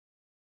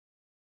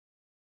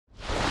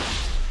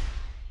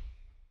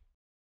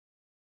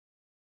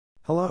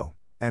Hello,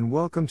 and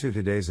welcome to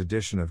today's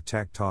edition of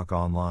Tech Talk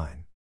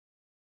Online.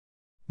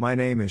 My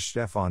name is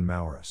Stefan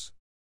Maurus.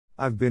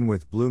 I've been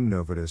with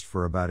Blum-Novotest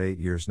for about 8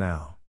 years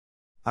now.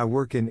 I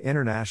work in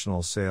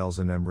international sales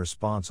and am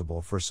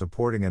responsible for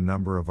supporting a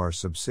number of our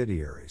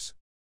subsidiaries.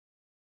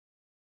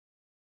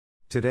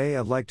 Today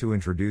I'd like to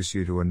introduce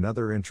you to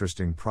another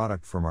interesting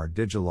product from our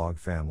digilog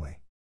family.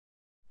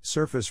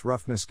 Surface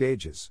roughness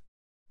gauges.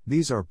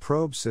 These are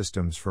probe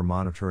systems for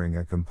monitoring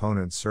a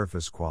component's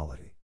surface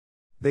quality.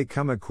 They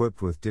come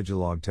equipped with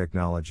digilog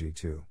technology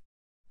too.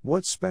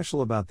 What's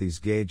special about these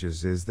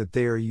gauges is that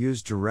they are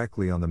used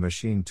directly on the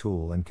machine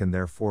tool and can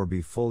therefore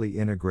be fully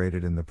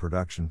integrated in the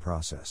production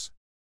process.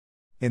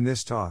 In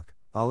this talk,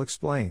 I'll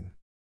explain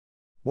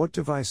what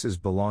devices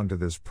belong to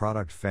this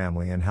product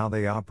family and how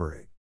they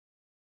operate,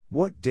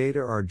 what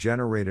data are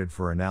generated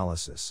for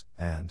analysis,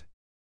 and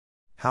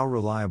how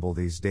reliable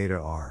these data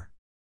are.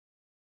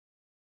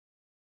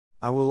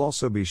 I will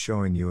also be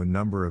showing you a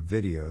number of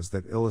videos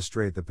that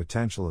illustrate the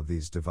potential of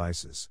these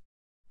devices.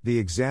 The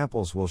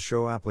examples will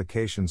show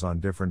applications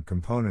on different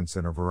components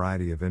in a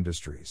variety of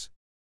industries.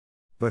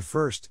 But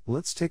first,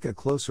 let's take a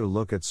closer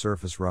look at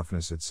surface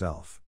roughness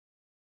itself.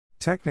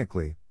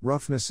 Technically,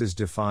 roughness is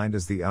defined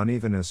as the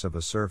unevenness of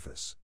a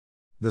surface.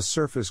 The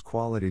surface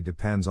quality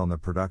depends on the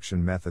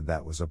production method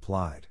that was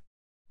applied.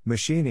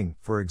 Machining,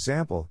 for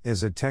example,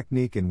 is a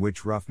technique in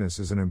which roughness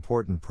is an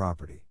important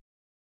property.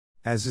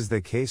 As is the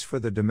case for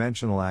the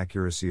dimensional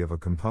accuracy of a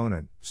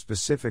component,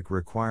 specific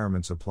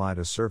requirements apply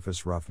to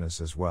surface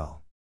roughness as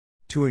well.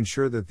 To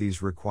ensure that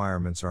these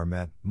requirements are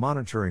met,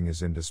 monitoring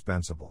is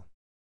indispensable.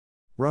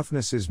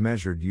 Roughness is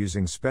measured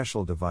using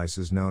special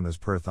devices known as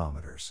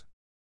perthometers.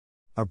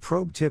 A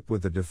probe tip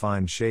with a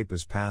defined shape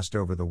is passed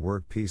over the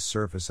workpiece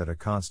surface at a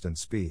constant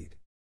speed.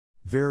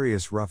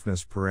 Various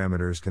roughness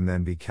parameters can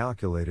then be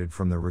calculated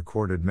from the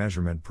recorded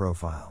measurement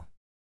profile.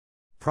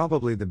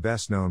 Probably the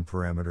best known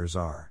parameters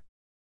are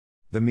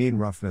the mean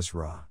roughness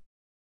Ra,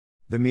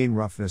 the mean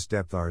roughness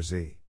depth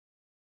Rz,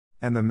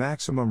 and the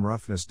maximum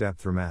roughness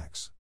depth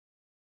Rmax.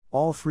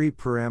 All three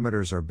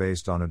parameters are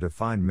based on a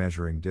defined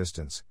measuring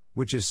distance,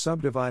 which is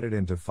subdivided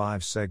into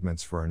 5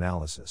 segments for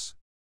analysis.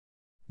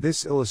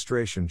 This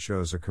illustration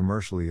shows a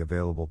commercially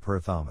available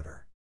perthometer.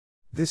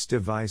 This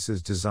device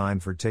is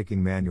designed for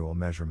taking manual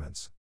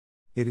measurements.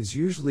 It is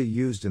usually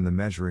used in the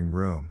measuring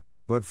room,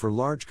 but for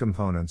large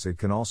components it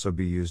can also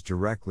be used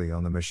directly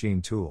on the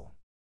machine tool.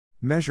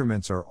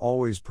 Measurements are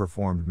always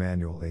performed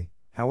manually,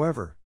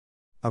 however.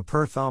 A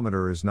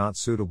perthometer is not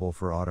suitable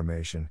for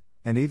automation,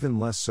 and even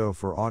less so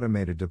for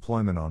automated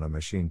deployment on a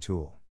machine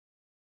tool.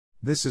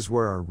 This is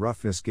where our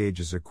roughness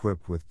gauges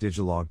equipped with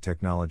digilog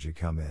technology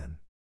come in.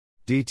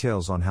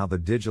 Details on how the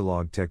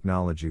digilog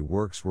technology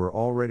works were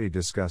already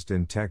discussed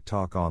in Tech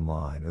Talk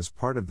Online as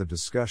part of the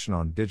discussion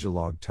on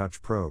digilog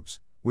touch probes,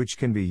 which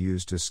can be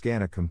used to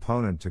scan a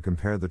component to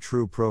compare the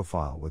true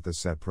profile with the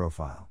set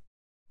profile.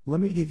 Let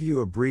me give you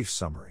a brief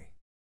summary.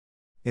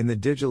 In the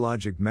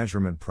digilogic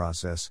measurement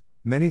process,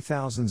 many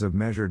thousands of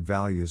measured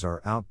values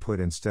are output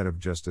instead of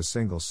just a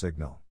single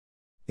signal.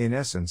 In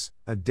essence,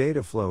 a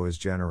data flow is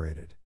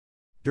generated.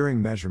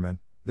 During measurement,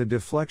 the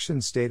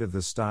deflection state of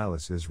the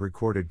stylus is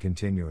recorded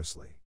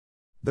continuously.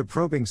 The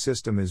probing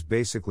system is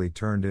basically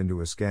turned into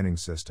a scanning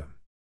system.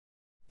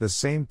 The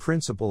same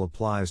principle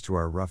applies to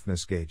our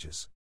roughness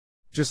gauges.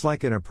 Just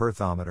like in a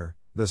perthometer,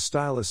 the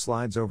stylus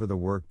slides over the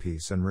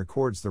workpiece and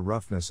records the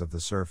roughness of the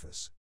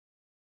surface.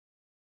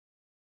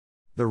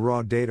 The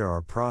raw data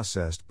are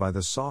processed by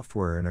the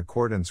software in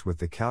accordance with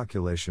the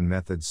calculation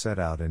method set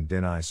out in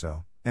DIN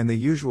ISO, and the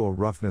usual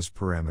roughness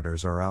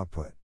parameters are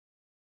output.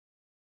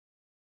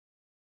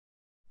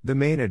 The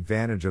main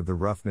advantage of the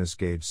roughness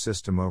gauge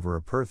system over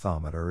a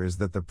perthometer is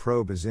that the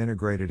probe is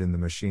integrated in the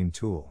machine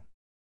tool.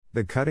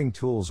 The cutting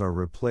tools are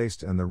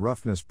replaced and the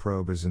roughness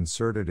probe is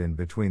inserted in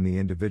between the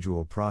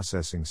individual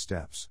processing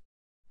steps.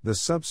 The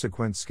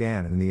subsequent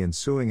scan and the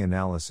ensuing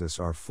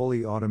analysis are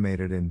fully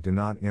automated and do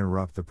not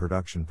interrupt the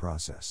production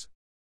process.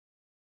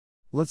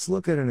 Let's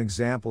look at an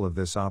example of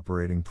this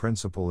operating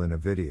principle in a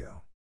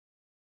video.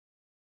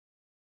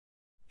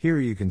 Here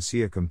you can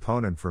see a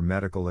component for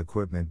medical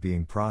equipment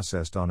being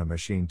processed on a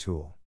machine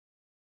tool.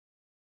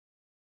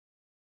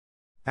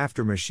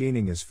 After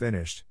machining is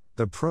finished,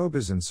 the probe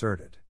is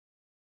inserted.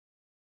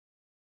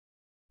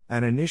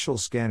 An initial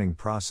scanning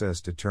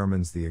process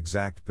determines the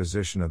exact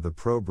position of the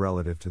probe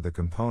relative to the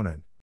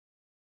component,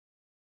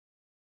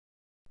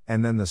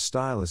 and then the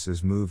stylus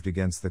is moved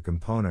against the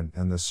component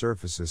and the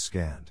surface is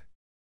scanned.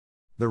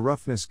 The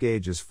roughness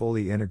gauge is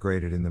fully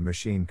integrated in the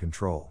machine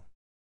control.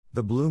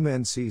 The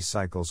Blum-NC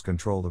cycles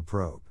control the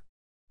probe.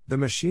 The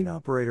machine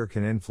operator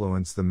can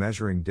influence the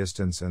measuring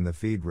distance and the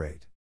feed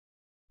rate.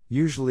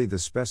 Usually the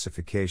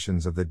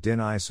specifications of the DIN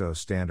ISO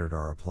standard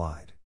are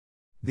applied.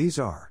 These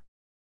are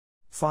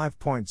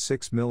 5.6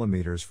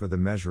 mm for the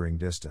measuring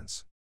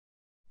distance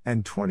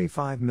and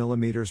 25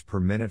 mm per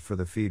minute for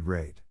the feed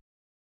rate.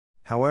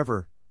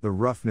 However, the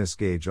roughness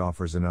gauge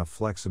offers enough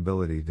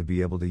flexibility to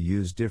be able to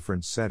use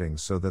different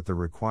settings so that the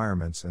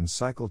requirements and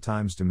cycle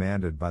times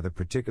demanded by the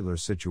particular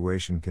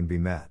situation can be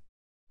met.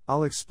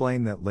 I'll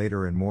explain that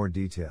later in more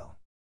detail.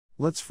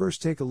 Let's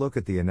first take a look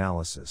at the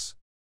analysis.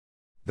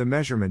 The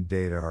measurement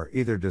data are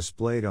either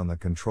displayed on the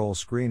control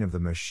screen of the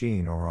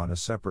machine or on a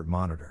separate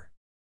monitor.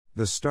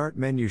 The Start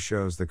menu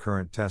shows the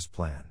current test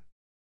plan.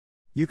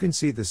 You can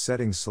see the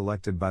settings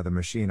selected by the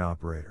machine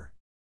operator,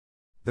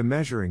 the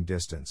measuring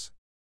distance,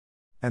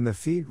 and the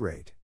feed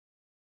rate.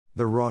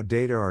 The raw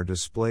data are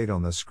displayed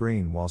on the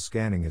screen while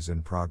scanning is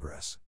in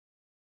progress.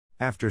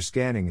 After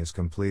scanning is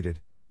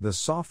completed, the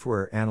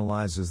software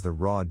analyzes the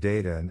raw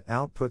data and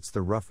outputs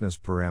the roughness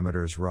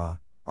parameters RA,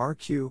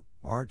 RQ,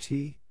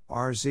 RT,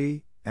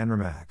 RZ, and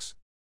Rmax.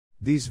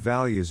 These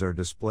values are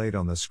displayed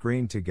on the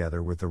screen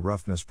together with the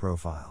roughness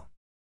profile.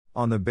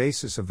 On the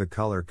basis of the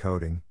color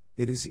coding,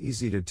 it is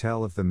easy to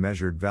tell if the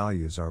measured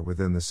values are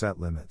within the set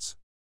limits.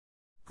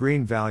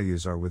 Green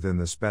values are within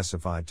the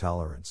specified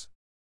tolerance.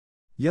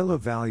 Yellow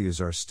values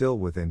are still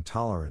within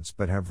tolerance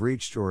but have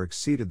reached or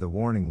exceeded the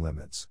warning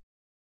limits.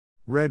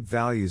 Red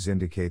values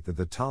indicate that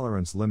the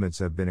tolerance limits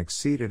have been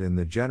exceeded and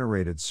the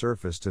generated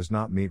surface does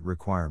not meet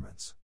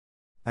requirements.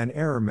 An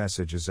error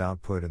message is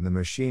output and the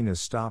machine is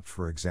stopped,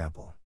 for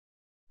example.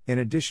 In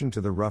addition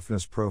to the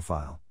roughness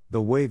profile,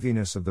 the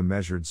waviness of the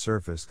measured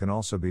surface can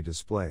also be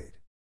displayed.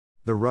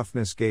 The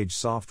roughness gauge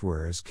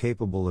software is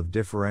capable of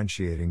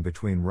differentiating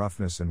between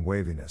roughness and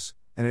waviness,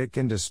 and it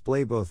can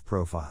display both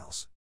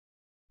profiles.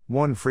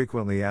 One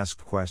frequently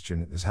asked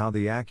question is how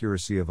the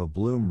accuracy of a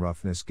Blum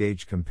roughness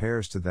gauge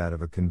compares to that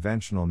of a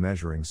conventional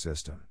measuring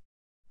system.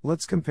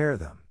 Let's compare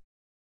them.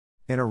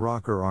 In a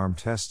rocker arm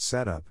test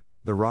setup,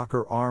 the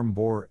rocker arm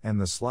bore and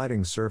the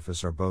sliding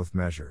surface are both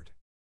measured.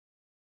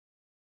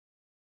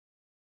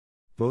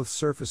 Both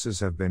surfaces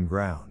have been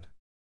ground.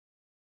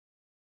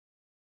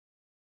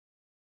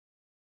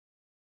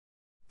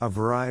 A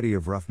variety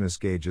of roughness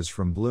gauges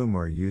from Blum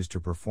are used to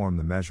perform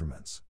the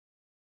measurements.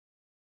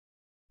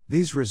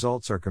 These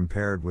results are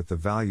compared with the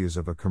values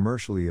of a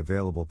commercially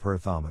available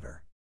perthometer.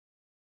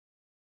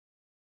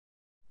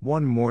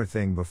 One more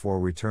thing before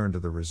we turn to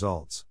the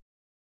results.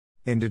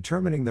 In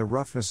determining the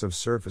roughness of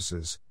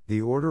surfaces, the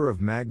order of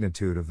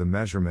magnitude of the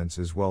measurements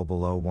is well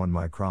below 1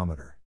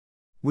 micrometer.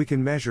 We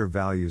can measure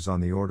values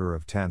on the order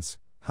of tenths,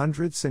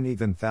 hundredths and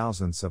even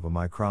thousandths of a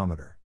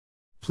micrometer.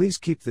 Please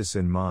keep this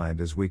in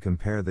mind as we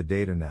compare the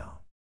data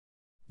now.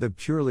 The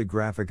purely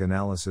graphic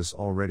analysis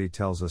already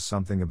tells us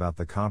something about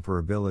the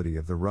comparability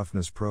of the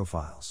roughness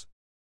profiles.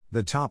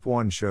 The top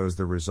one shows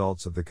the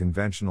results of the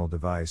conventional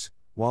device,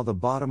 while the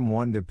bottom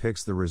one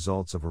depicts the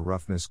results of a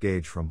roughness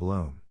gauge from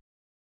Blum.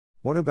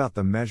 What about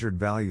the measured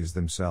values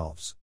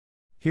themselves?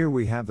 Here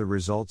we have the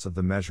results of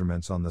the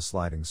measurements on the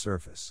sliding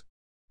surface.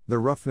 The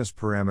roughness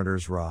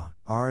parameters RA,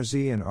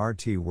 RZ and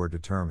RT were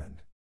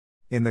determined.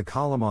 In the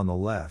column on the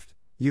left,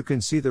 you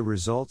can see the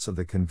results of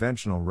the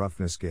conventional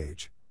roughness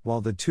gauge,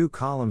 while the two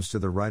columns to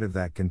the right of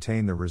that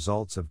contain the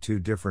results of two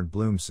different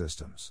Blum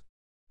systems.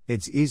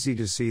 It's easy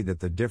to see that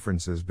the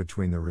differences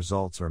between the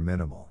results are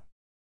minimal.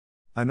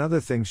 Another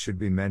thing should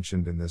be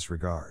mentioned in this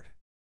regard.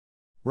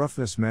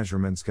 Roughness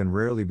measurements can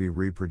rarely be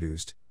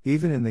reproduced,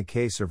 even in the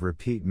case of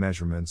repeat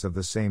measurements of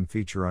the same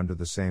feature under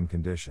the same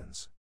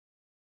conditions.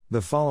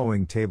 The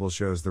following table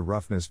shows the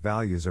roughness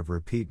values of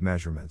repeat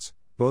measurements,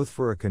 both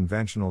for a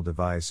conventional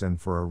device and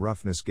for a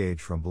roughness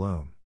gauge from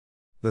Blum.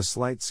 The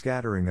slight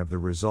scattering of the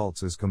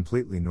results is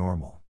completely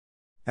normal.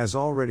 As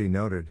already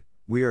noted,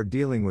 we are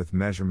dealing with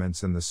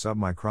measurements in the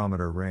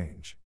submicrometer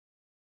range.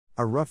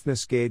 A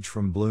roughness gauge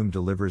from Blum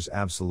delivers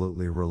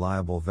absolutely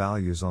reliable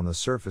values on the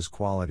surface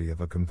quality of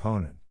a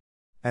component.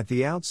 At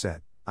the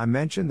outset, I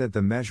mentioned that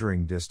the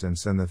measuring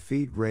distance and the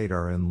feed rate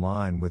are in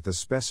line with the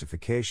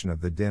specification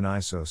of the DIN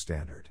ISO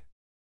standard.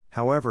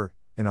 However,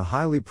 in a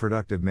highly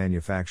productive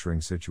manufacturing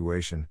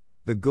situation,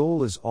 the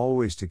goal is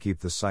always to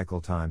keep the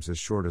cycle times as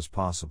short as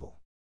possible.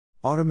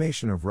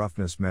 Automation of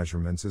roughness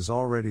measurements is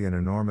already an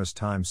enormous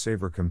time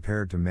saver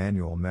compared to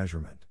manual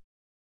measurement.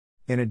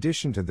 In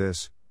addition to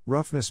this,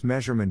 roughness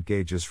measurement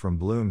gauges from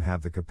Blum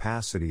have the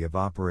capacity of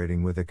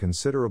operating with a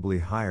considerably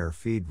higher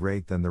feed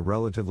rate than the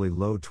relatively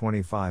low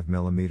 25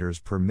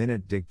 mm per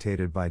minute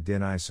dictated by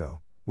DIN ISO,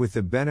 with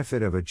the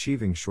benefit of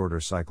achieving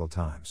shorter cycle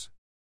times.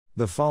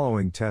 The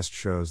following test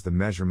shows the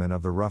measurement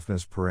of the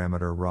roughness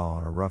parameter RA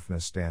on a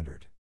roughness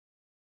standard.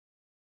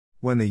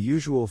 When the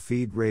usual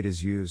feed rate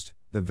is used,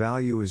 the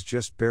value is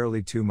just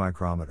barely 2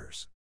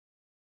 micrometers.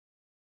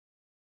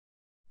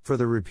 For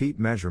the repeat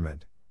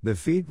measurement, the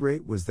feed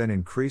rate was then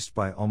increased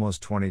by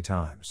almost 20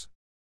 times.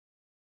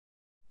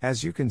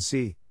 As you can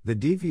see, the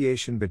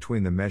deviation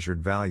between the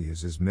measured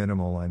values is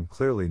minimal and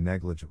clearly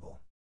negligible.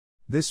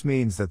 This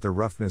means that the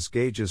roughness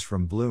gauges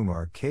from Blum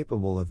are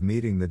capable of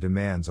meeting the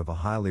demands of a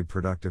highly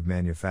productive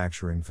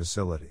manufacturing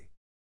facility.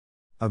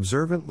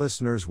 Observant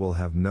listeners will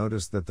have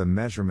noticed that the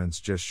measurements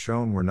just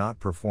shown were not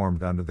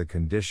performed under the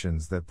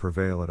conditions that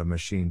prevail at a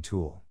machine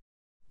tool.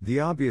 The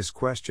obvious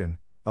question,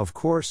 of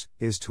course,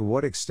 is to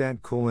what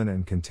extent coolant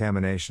and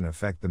contamination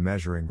affect the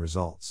measuring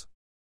results.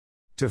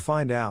 To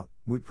find out,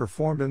 we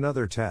performed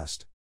another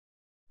test.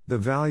 The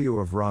value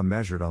of RA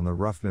measured on the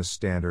roughness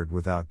standard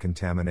without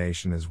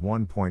contamination is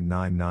 1.993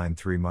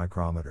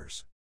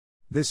 micrometers.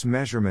 This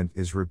measurement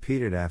is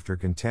repeated after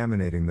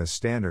contaminating the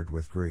standard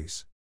with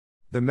grease.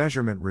 The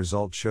measurement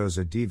result shows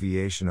a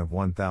deviation of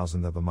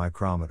 1/1000th of a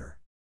micrometer.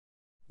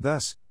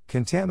 Thus,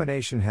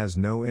 contamination has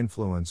no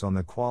influence on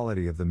the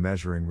quality of the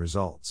measuring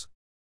results.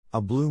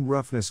 A Blum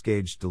roughness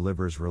gauge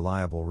delivers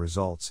reliable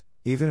results,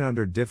 even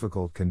under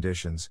difficult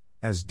conditions,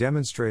 as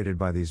demonstrated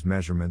by these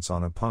measurements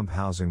on a pump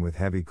housing with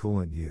heavy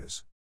coolant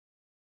use.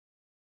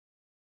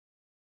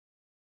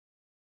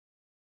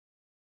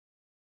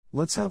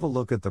 Let's have a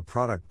look at the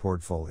product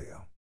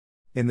portfolio.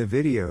 In the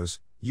videos,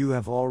 you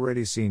have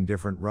already seen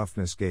different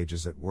roughness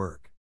gauges at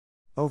work.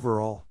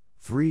 Overall,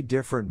 3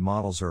 different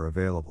models are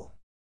available.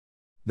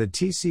 The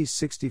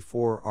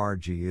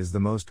TC64RG is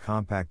the most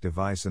compact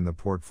device in the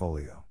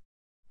portfolio.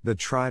 The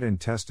tried and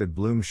tested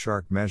Blum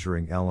Shark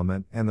measuring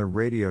element and the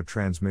radio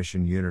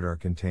transmission unit are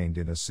contained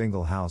in a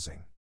single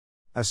housing.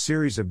 A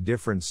series of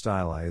different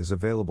styli is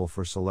available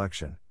for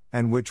selection,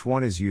 and which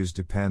one is used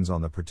depends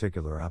on the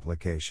particular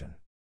application.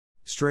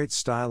 Straight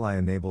styli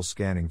enable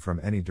scanning from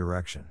any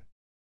direction.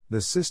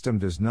 The system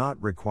does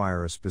not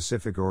require a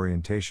specific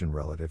orientation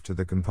relative to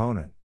the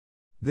component.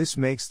 This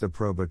makes the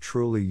probe a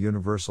truly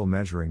universal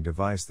measuring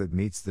device that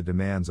meets the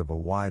demands of a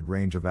wide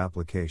range of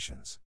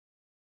applications.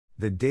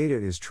 The data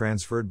is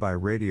transferred by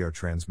radio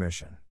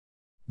transmission.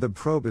 The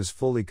probe is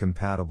fully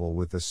compatible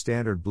with the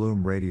standard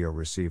Blum radio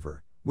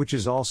receiver, which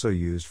is also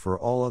used for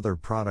all other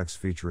products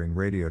featuring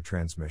radio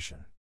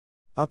transmission.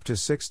 Up to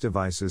 6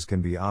 devices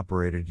can be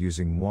operated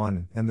using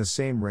one and the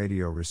same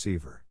radio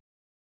receiver.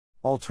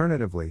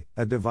 Alternatively,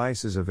 a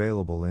device is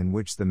available in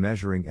which the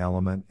measuring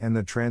element and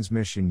the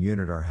transmission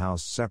unit are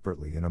housed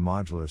separately in a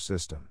modular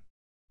system.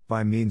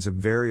 By means of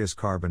various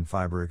carbon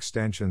fiber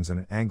extensions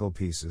and angle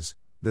pieces,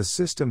 the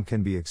system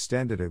can be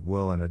extended at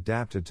will and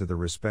adapted to the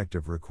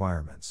respective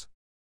requirements.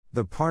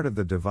 The part of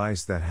the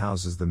device that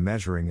houses the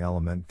measuring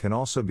element can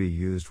also be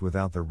used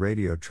without the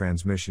radio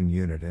transmission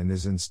unit and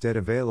is instead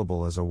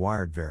available as a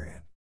wired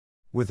variant.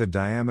 With a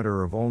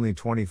diameter of only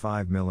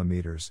 25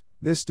 mm,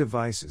 this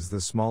device is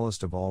the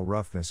smallest of all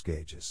roughness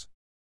gauges.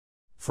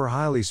 For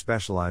highly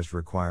specialized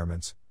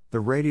requirements, the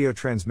radio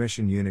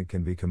transmission unit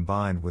can be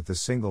combined with the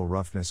single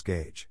roughness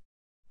gauge.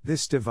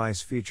 This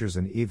device features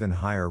an even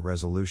higher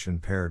resolution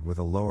paired with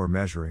a lower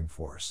measuring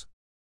force.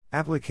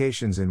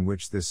 Applications in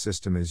which this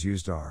system is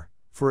used are,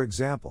 for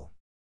example,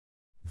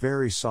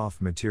 very soft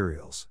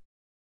materials,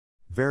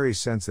 very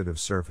sensitive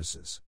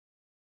surfaces,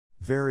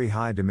 very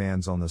high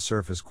demands on the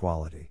surface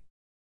quality.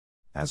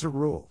 As a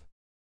rule,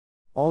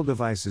 all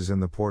devices in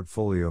the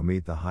portfolio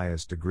meet the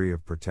highest degree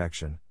of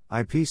protection,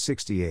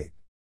 IP68.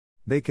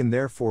 They can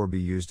therefore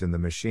be used in the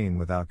machine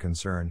without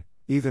concern,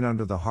 even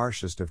under the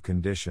harshest of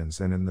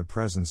conditions and in the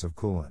presence of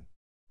coolant.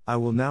 I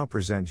will now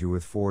present you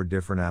with 4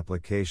 different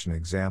application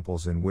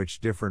examples in which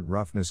different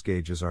roughness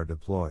gauges are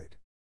deployed.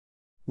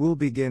 We'll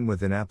begin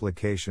with an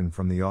application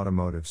from the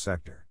automotive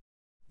sector.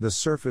 The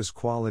surface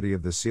quality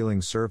of the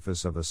sealing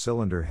surface of a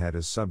cylinder head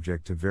is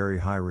subject to very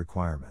high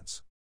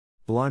requirements.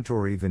 Blunt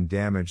or even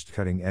damaged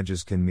cutting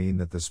edges can mean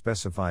that the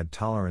specified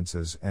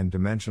tolerances and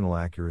dimensional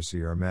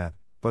accuracy are met,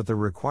 but the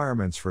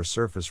requirements for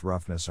surface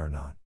roughness are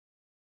not.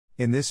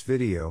 In this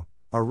video,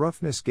 a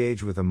roughness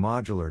gauge with a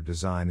modular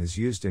design is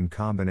used in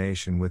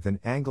combination with an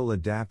angle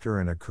adapter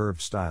and a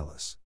curved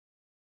stylus.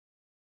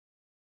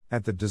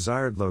 At the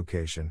desired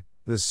location,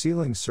 the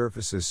sealing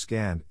surface is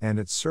scanned and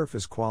its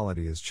surface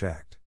quality is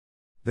checked.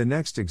 The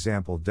next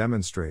example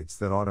demonstrates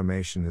that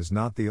automation is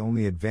not the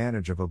only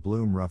advantage of a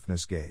Blum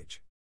roughness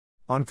gauge.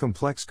 On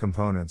complex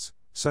components,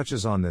 such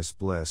as on this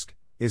blisk,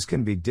 it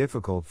can be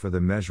difficult for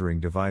the measuring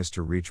device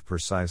to reach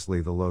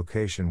precisely the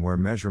location where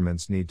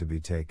measurements need to be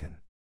taken.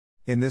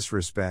 In this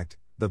respect,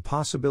 the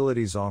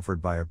possibilities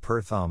offered by a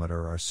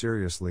perthometer are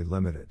seriously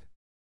limited.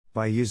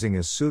 By using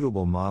a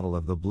suitable model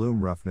of the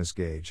Blum roughness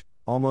gauge,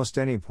 almost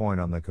any point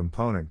on the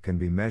component can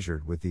be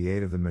measured with the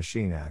aid of the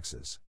machine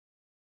axis.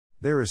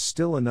 There is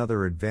still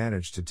another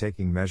advantage to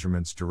taking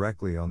measurements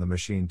directly on the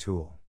machine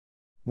tool.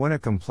 When a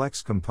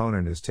complex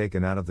component is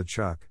taken out of the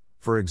chuck,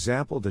 for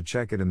example to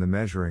check it in the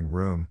measuring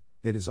room,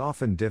 it is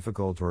often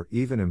difficult or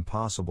even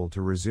impossible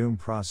to resume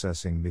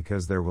processing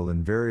because there will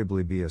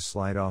invariably be a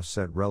slight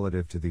offset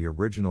relative to the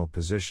original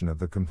position of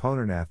the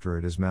component after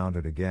it is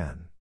mounted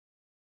again.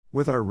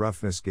 With our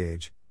roughness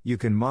gauge, you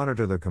can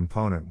monitor the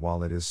component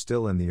while it is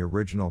still in the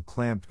original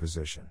clamped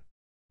position.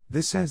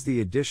 This has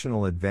the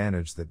additional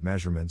advantage that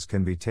measurements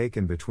can be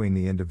taken between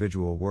the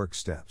individual work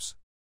steps.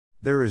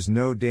 There is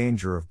no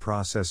danger of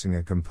processing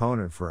a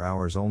component for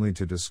hours only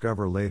to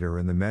discover later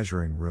in the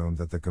measuring room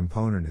that the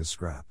component is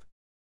scrap.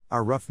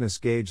 Our roughness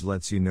gauge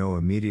lets you know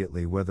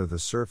immediately whether the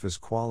surface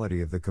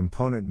quality of the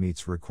component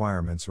meets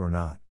requirements or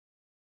not.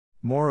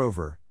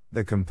 Moreover,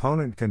 the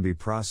component can be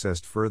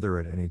processed further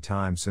at any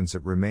time since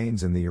it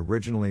remains in the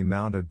originally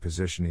mounted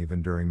position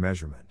even during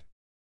measurement.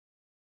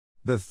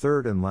 The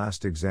third and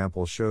last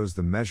example shows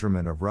the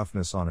measurement of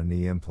roughness on a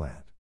knee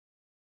implant.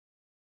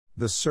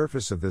 The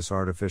surface of this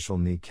artificial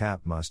knee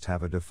cap must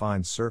have a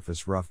defined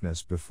surface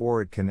roughness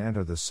before it can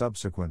enter the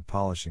subsequent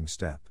polishing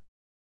step.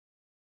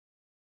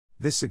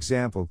 This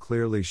example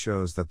clearly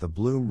shows that the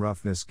Blum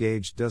roughness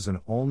gauge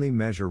doesn't only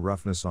measure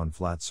roughness on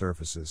flat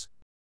surfaces,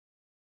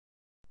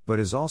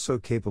 but is also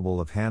capable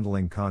of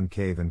handling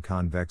concave and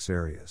convex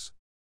areas.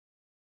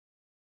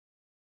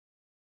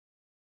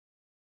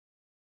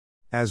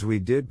 As we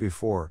did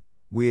before,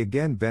 we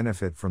again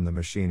benefit from the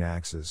machine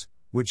axes,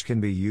 which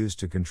can be used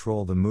to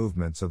control the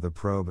movements of the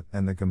probe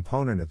and the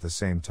component at the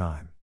same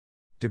time.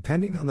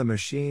 Depending on the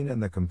machine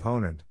and the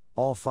component,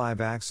 all 5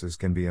 axes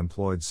can be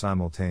employed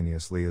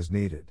simultaneously as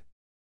needed.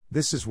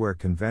 This is where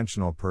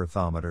conventional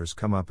perthometers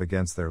come up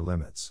against their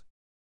limits.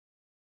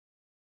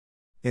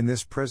 In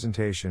this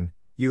presentation,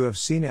 you have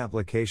seen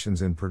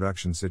applications in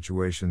production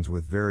situations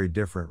with very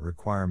different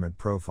requirement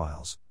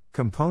profiles,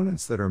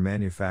 components that are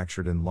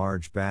manufactured in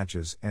large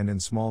batches and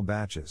in small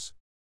batches.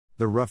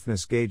 The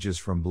roughness gauges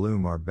from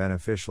Blum are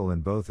beneficial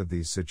in both of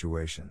these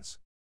situations.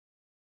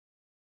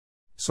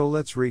 So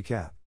let's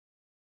recap.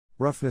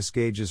 Roughness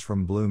gauges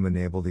from Blum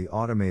enable the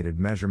automated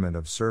measurement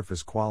of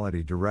surface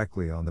quality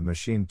directly on the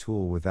machine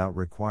tool without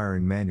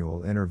requiring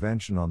manual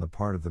intervention on the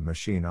part of the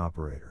machine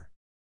operator.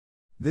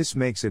 This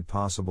makes it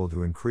possible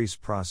to increase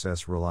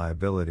process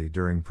reliability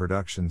during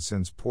production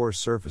since poor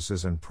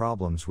surfaces and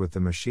problems with the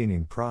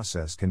machining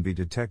process can be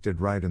detected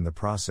right in the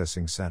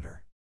processing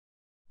center.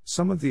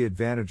 Some of the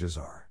advantages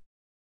are: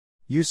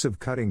 use of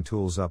cutting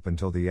tools up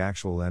until the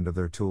actual end of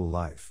their tool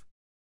life,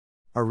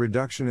 a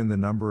reduction in the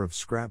number of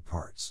scrap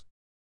parts,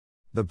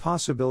 the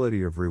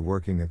possibility of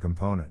reworking a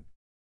component.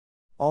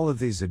 All of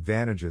these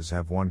advantages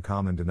have one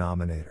common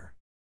denominator.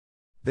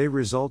 They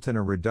result in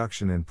a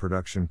reduction in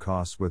production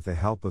costs with the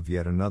help of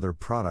yet another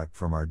product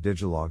from our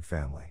digilog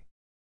family.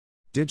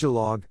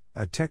 Digilog,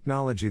 a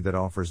technology that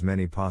offers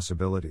many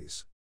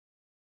possibilities.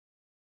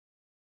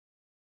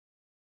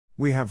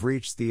 We have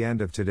reached the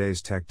end of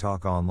today's Tech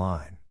Talk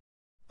Online.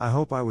 I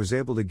hope I was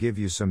able to give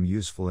you some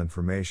useful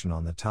information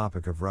on the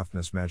topic of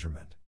roughness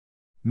measurement.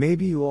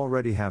 Maybe you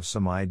already have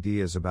some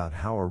ideas about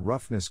how a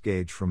roughness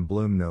gauge from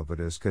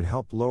Blum-Novotest could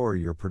help lower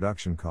your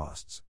production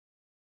costs.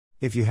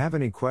 If you have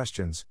any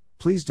questions,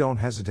 please don't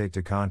hesitate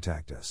to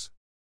contact us.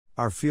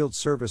 Our field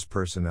service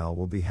personnel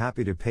will be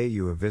happy to pay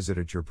you a visit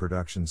at your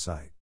production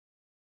site.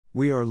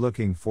 We are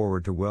looking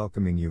forward to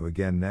welcoming you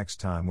again next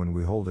time when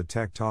we hold a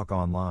Tech Talk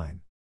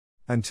Online.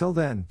 Until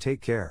then,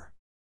 take care.